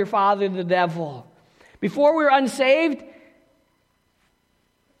 not of your father the devil. Before we were unsaved,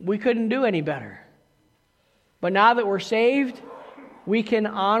 we couldn't do any better. But now that we're saved, we can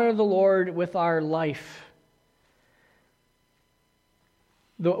honor the Lord with our life.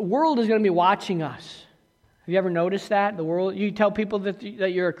 The world is going to be watching us. Have you ever noticed that? The world, you tell people that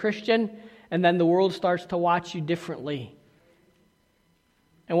you're a Christian, and then the world starts to watch you differently.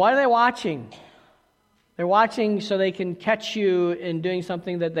 And why are they watching? They're watching so they can catch you in doing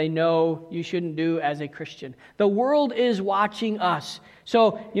something that they know you shouldn't do as a Christian. The world is watching us.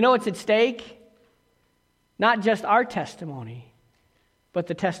 So, you know what's at stake? Not just our testimony, but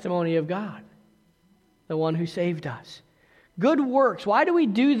the testimony of God, the one who saved us. Good works. Why do we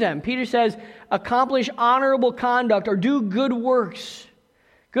do them? Peter says, accomplish honorable conduct or do good works.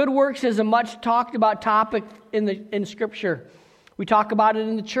 Good works is a much talked about topic in Scripture. We talk about it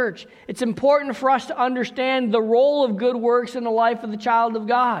in the church. It's important for us to understand the role of good works in the life of the child of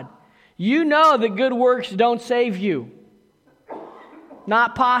God. You know that good works don't save you.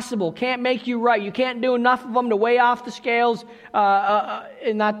 Not possible. Can't make you right. You can't do enough of them to weigh off the scales.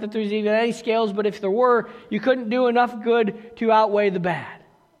 And not that there's even any scales, but if there were, you couldn't do enough good to outweigh the bad.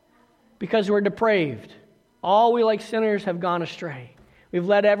 Because we're depraved. All we like sinners have gone astray. We've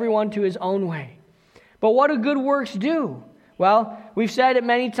led everyone to his own way. But what do good works do? Well, we've said it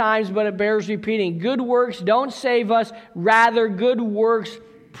many times, but it bears repeating. Good works don't save us. Rather, good works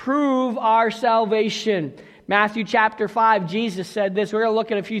prove our salvation. Matthew chapter 5, Jesus said this. We're going to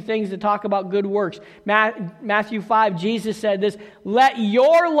look at a few things to talk about good works. Matthew 5, Jesus said this. Let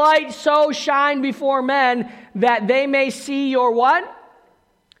your light so shine before men that they may see your what?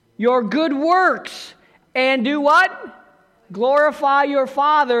 Your good works. And do what? Glorify your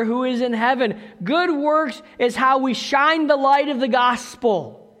Father who is in heaven. Good works is how we shine the light of the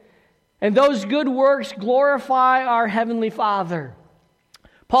gospel. And those good works glorify our Heavenly Father.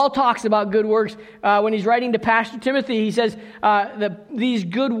 Paul talks about good works when he's writing to Pastor Timothy. He says these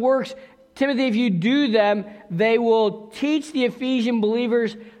good works, Timothy, if you do them, they will teach the Ephesian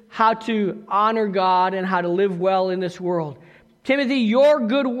believers how to honor God and how to live well in this world. Timothy, your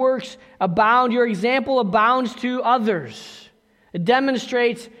good works abound. Your example abounds to others. It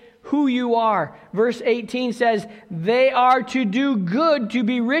demonstrates who you are. Verse 18 says, they are to do good, to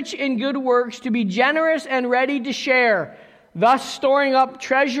be rich in good works, to be generous and ready to share, thus storing up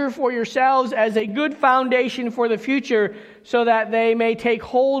treasure for yourselves as a good foundation for the future, so that they may take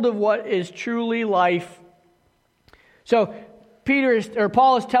hold of what is truly life. So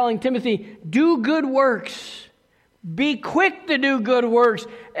Paul is telling Timothy, do good works. Be quick to do good works.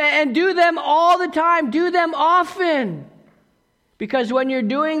 And do them all the time. Do them often. Because when you're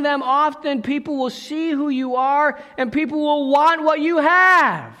doing them often, people will see who you are and people will want what you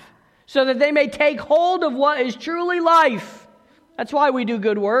have, so that they may take hold of what is truly life. That's why we do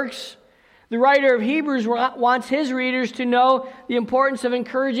good works. The writer of Hebrews wants his readers to know the importance of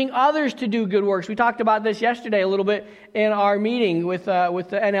encouraging others to do good works. We talked about this yesterday a little bit in our meeting with the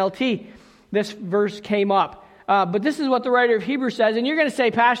NLT. This verse came up. But this is what the writer of Hebrews says. And you're going to say,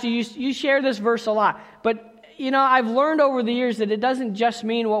 Pastor, you share this verse a lot. But, I've learned over the years that it doesn't just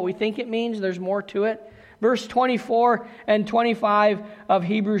mean what we think it means. There's more to it. Verse 24 and 25 of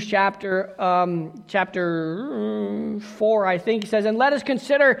Hebrews chapter 4, I think, says, and let us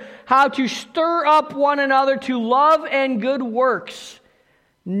consider how to stir up one another to love and good works,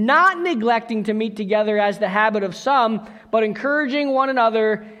 not neglecting to meet together as the habit of some, but encouraging one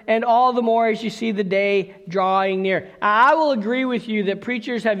another, and all the more as you see the day drawing near. I will agree with you that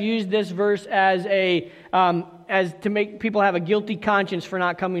preachers have used this verse as to make people have a guilty conscience for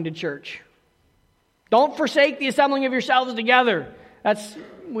not coming to church. Don't forsake the assembling of yourselves together.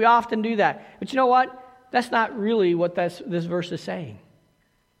 We often do that. But you know what? That's not really what this verse is saying.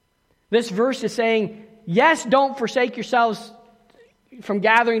 This verse is saying, yes, don't forsake yourselves from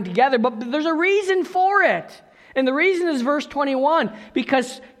gathering together, but there's a reason for it. And the reason is verse 21,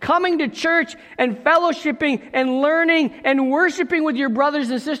 because coming to church and fellowshipping and learning and worshiping with your brothers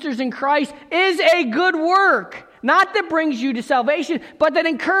and sisters in Christ is a good work. Not that brings you to salvation, but that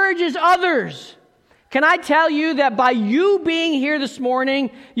encourages others. Can I tell you that by you being here this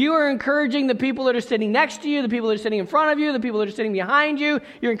morning, you are encouraging the people that are sitting next to you, the people that are sitting in front of you, the people that are sitting behind you.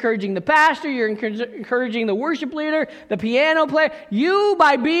 You're encouraging the pastor. You're encouraging the worship leader, the piano player. You,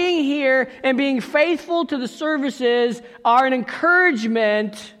 by being here and being faithful to the services, are an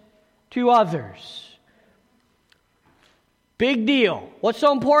encouragement to others. Big deal. What's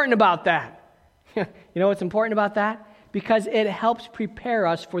so important about that? You know what's important about that? Because it helps prepare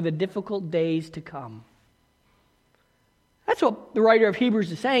us for the difficult days to come. That's what the writer of Hebrews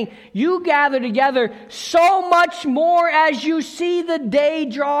is saying. You gather together so much more as you see the day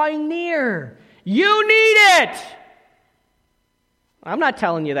drawing near. You need it. I'm not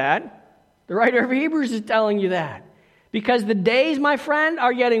telling you that. The writer of Hebrews is telling you that. Because the days, my friend,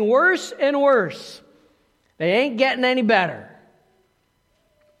 are getting worse and worse. They ain't getting any better.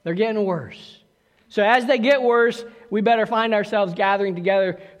 They're getting worse. So as they get worse, we better find ourselves gathering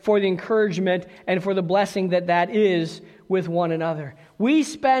together for the encouragement and for the blessing that is with one another. We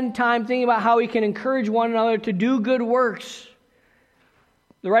spend time thinking about how we can encourage one another to do good works.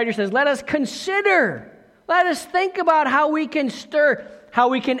 The writer says, let us consider, let us think about how we can stir, how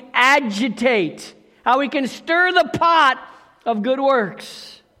we can agitate, how we can stir the pot of good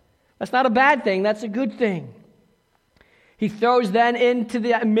works. That's not a bad thing, that's a good thing. He throws then into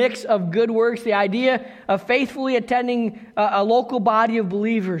the mix of good works the idea of faithfully attending a local body of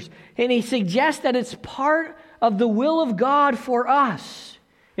believers. And he suggests that it's part of the will of God for us.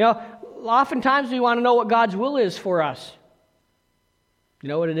 Oftentimes we want to know what God's will is for us. You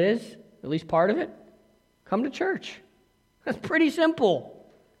know what it is? At least part of it? Come to church. That's pretty simple.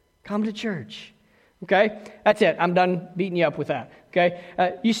 Come to church. Okay? That's it. I'm done beating you up with that.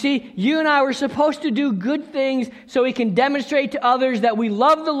 Okay? You see, you and I were supposed to do good things so we can demonstrate to others that we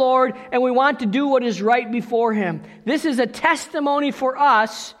love the Lord and we want to do what is right before Him. This is a testimony for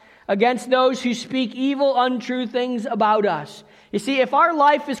us against those who speak evil, untrue things about us. You see, if our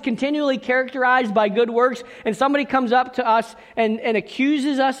life is continually characterized by good works and somebody comes up to us and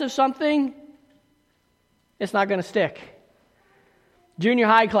accuses us of something, it's not going to stick. Junior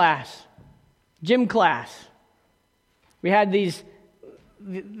high class, gym class. We had these,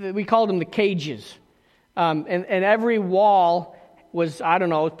 we called them the cages. And every wall was, I don't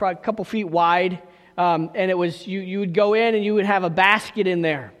know, probably a couple feet wide. And it was, you would go in and you would have a basket in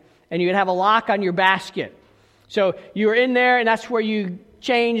there. And you would have a lock on your basket. So you were in there and that's where you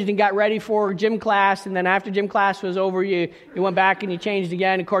changed and got ready for gym class. And then after gym class was over, you went back and you changed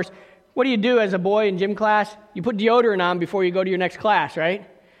again. Of course, what do you do as a boy in gym class? You put deodorant on before you go to your next class, right?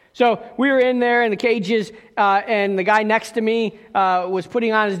 So we were in there in the cages, and the guy next to me was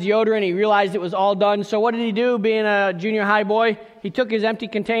putting on his deodorant. He realized it was all done. So what did he do, being a junior high boy? He took his empty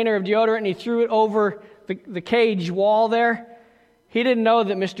container of deodorant and he threw it over the cage wall there. He didn't know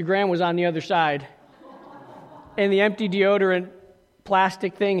that Mr. Graham was on the other side. And the empty deodorant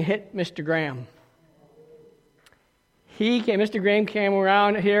plastic thing hit Mr. Graham. Mr. Graham came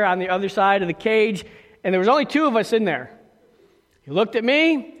around here on the other side of the cage, and there was only two of us in there. He looked at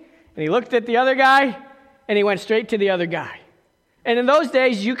me, and he looked at the other guy, and he went straight to the other guy. And in those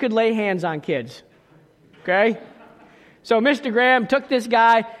days, you could lay hands on kids. Okay? So Mr. Graham took this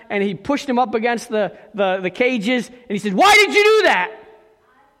guy, and he pushed him up against the cages, and he said, "Why did you do that?"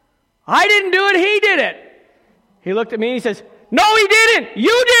 "I didn't do it, he did it." He looked at me, and he says, "No, he didn't.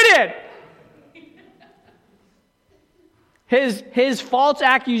 You did it." His false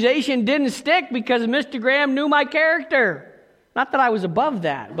accusation didn't stick because Mr. Graham knew my character. Not that I was above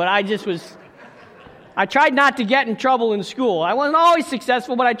that, but I tried not to get in trouble in school. I wasn't always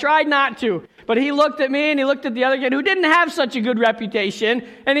successful, but I tried not to. But he looked at me and he looked at the other kid who didn't have such a good reputation,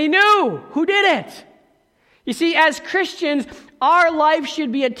 and he knew who did it. You see, as Christians, our life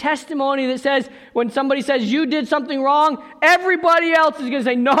should be a testimony that says, when somebody says you did something wrong, everybody else is going to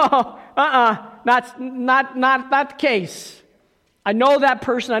say, "No, that's not the case. I know that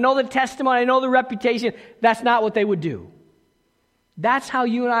person. I know the testimony. I know the reputation. That's not what they would do." That's how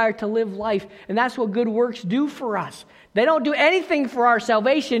you and I are to live life, and that's what good works do for us. They don't do anything for our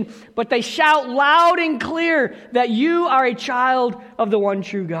salvation, but they shout loud and clear that you are a child of the one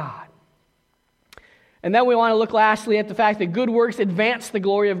true God. And then we want to look lastly at the fact that good works advance the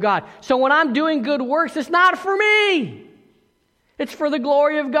glory of God. So when I'm doing good works, it's not for me. It's for the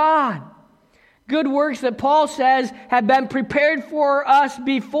glory of God. Good works that Paul says have been prepared for us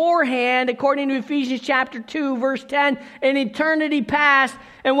beforehand, according to Ephesians chapter 2, verse 10, in eternity past.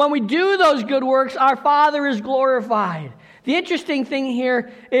 And when we do those good works, our Father is glorified. The interesting thing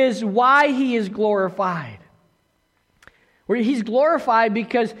here is why He is glorified. He's glorified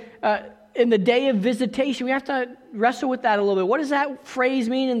because in the day of visitation, we have to wrestle with that a little bit. What does that phrase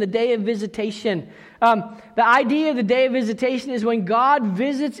mean, in the day of visitation? The idea of the day of visitation is when God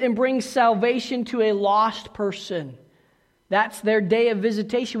visits and brings salvation to a lost person. That's their day of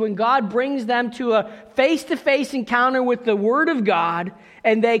visitation, when God brings them to a face-to-face encounter with the Word of God,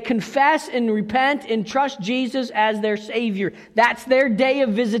 and they confess and repent and trust Jesus as their Savior. That's their day of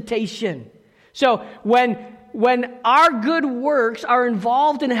visitation. So when our good works are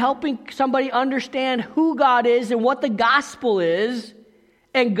involved in helping somebody understand who God is and what the gospel is,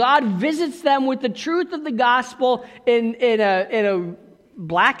 and God visits them with the truth of the gospel in a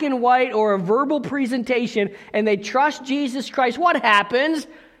black and white or a verbal presentation, and they trust Jesus Christ, what happens?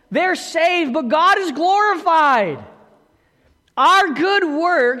 They're saved, but God is glorified. Our good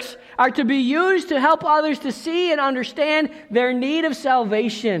works are to be used to help others to see and understand their need of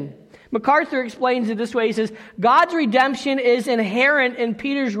salvation. MacArthur explains it this way. He says, God's redemption is inherent in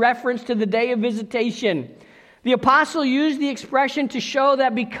Peter's reference to the day of visitation. The apostle used the expression to show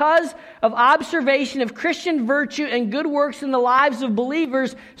that because of observation of Christian virtue and good works in the lives of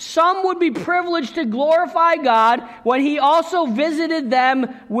believers, some would be privileged to glorify God when He also visited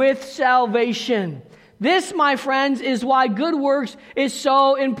them with salvation. This, my friends, is why good works is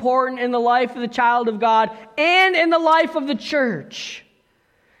so important in the life of the child of God and in the life of the church.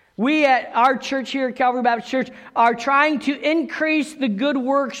 We at our church here at Calvary Baptist Church are trying to increase the good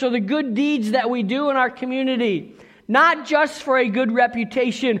works or the good deeds that we do in our community. Not just for a good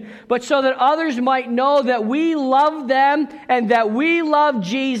reputation, but so that others might know that we love them and that we love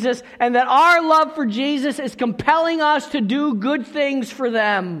Jesus and that our love for Jesus is compelling us to do good things for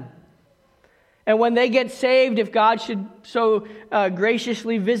them. And when they get saved, if God should so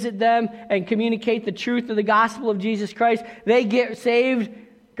graciously visit them and communicate the truth of the gospel of Jesus Christ, they get saved,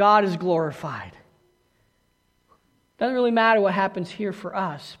 God is glorified. Doesn't really matter what happens here for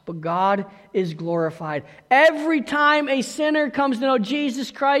us, but God is glorified. Every time a sinner comes to know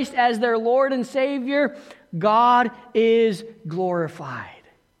Jesus Christ as their Lord and Savior, God is glorified.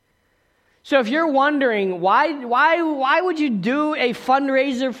 So if you're wondering, why would you do a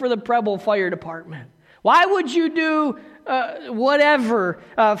fundraiser for the Preble Fire Department? Why would you do whatever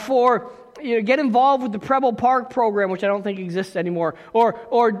get involved with the Preble Park program, which I don't think exists anymore, or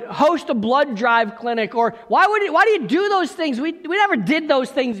host a blood drive clinic, or why do you do those things? We never did those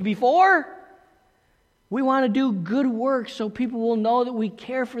things before. We want to do good work so people will know that we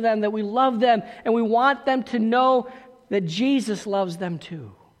care for them, that we love them, and we want them to know that Jesus loves them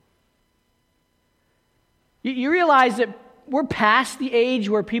too. You realize that we're past the age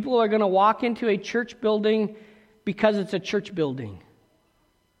where people are going to walk into a church building because it's a church building.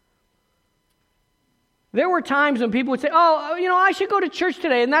 There were times when people would say, I should go to church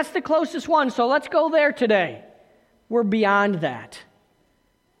today, and that's the closest one, so let's go there today. We're beyond that.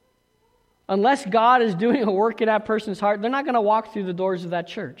 Unless God is doing a work in that person's heart, they're not going to walk through the doors of that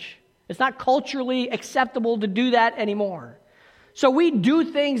church. It's not culturally acceptable to do that anymore. So we do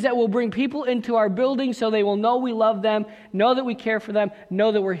things that will bring people into our building so they will know we love them, know that we care for them,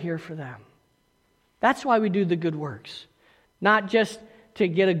 know that we're here for them. That's why we do the good works, not just to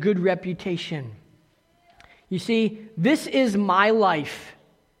get a good reputation. You see, this is my life.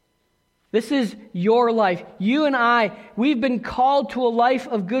 This is your life. You and I, we've been called to a life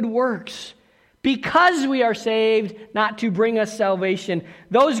of good works because we are saved, not to bring us salvation.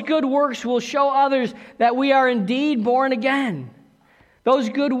 Those good works will show others that we are indeed born again. Those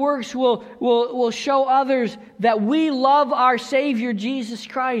good works will show others that we love our Savior, Jesus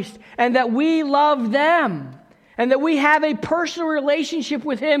Christ, and that we love them, and that we have a personal relationship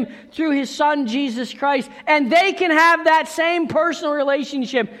with Him through His Son, Jesus Christ, and they can have that same personal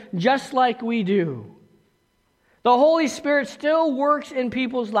relationship just like we do. The Holy Spirit still works in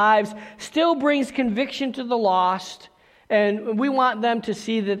people's lives, still brings conviction to the lost, and we want them to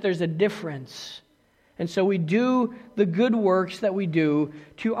see that there's a difference. And so we do the good works that we do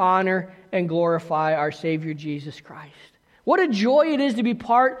to honor and glorify our Savior, Jesus Christ. What a joy it is to be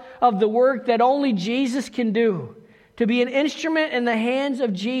part of the work that only Jesus can do, to be an instrument in the hands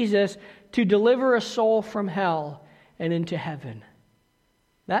of Jesus to deliver a soul from hell and into heaven.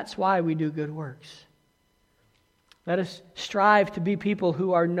 That's why we do good works. Let us strive to be people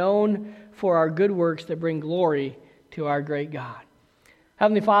who are known for our good works that bring glory to our great God.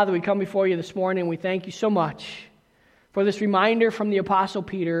 Heavenly Father, we come before you this morning and we thank you so much for this reminder from the Apostle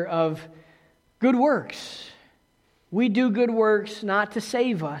Peter of good works. We do good works not to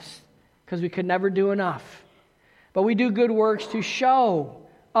save us, because we could never do enough, but we do good works to show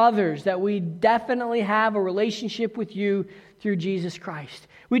others that we definitely have a relationship with you through Jesus Christ.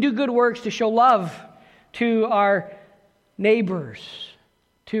 We do good works to show love to our neighbors,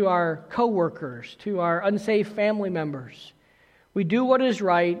 to our co-workers, to our unsaved family members. We do what is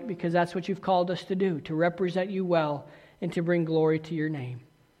right because that's what you've called us to do, to represent you well and to bring glory to your name.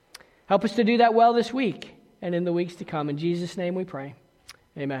 Help us to do that well this week and in the weeks to come. In Jesus' name we pray.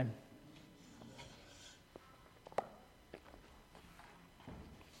 Amen.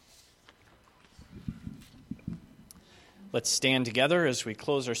 Let's stand together as we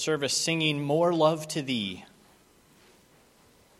close our service singing More Love to Thee.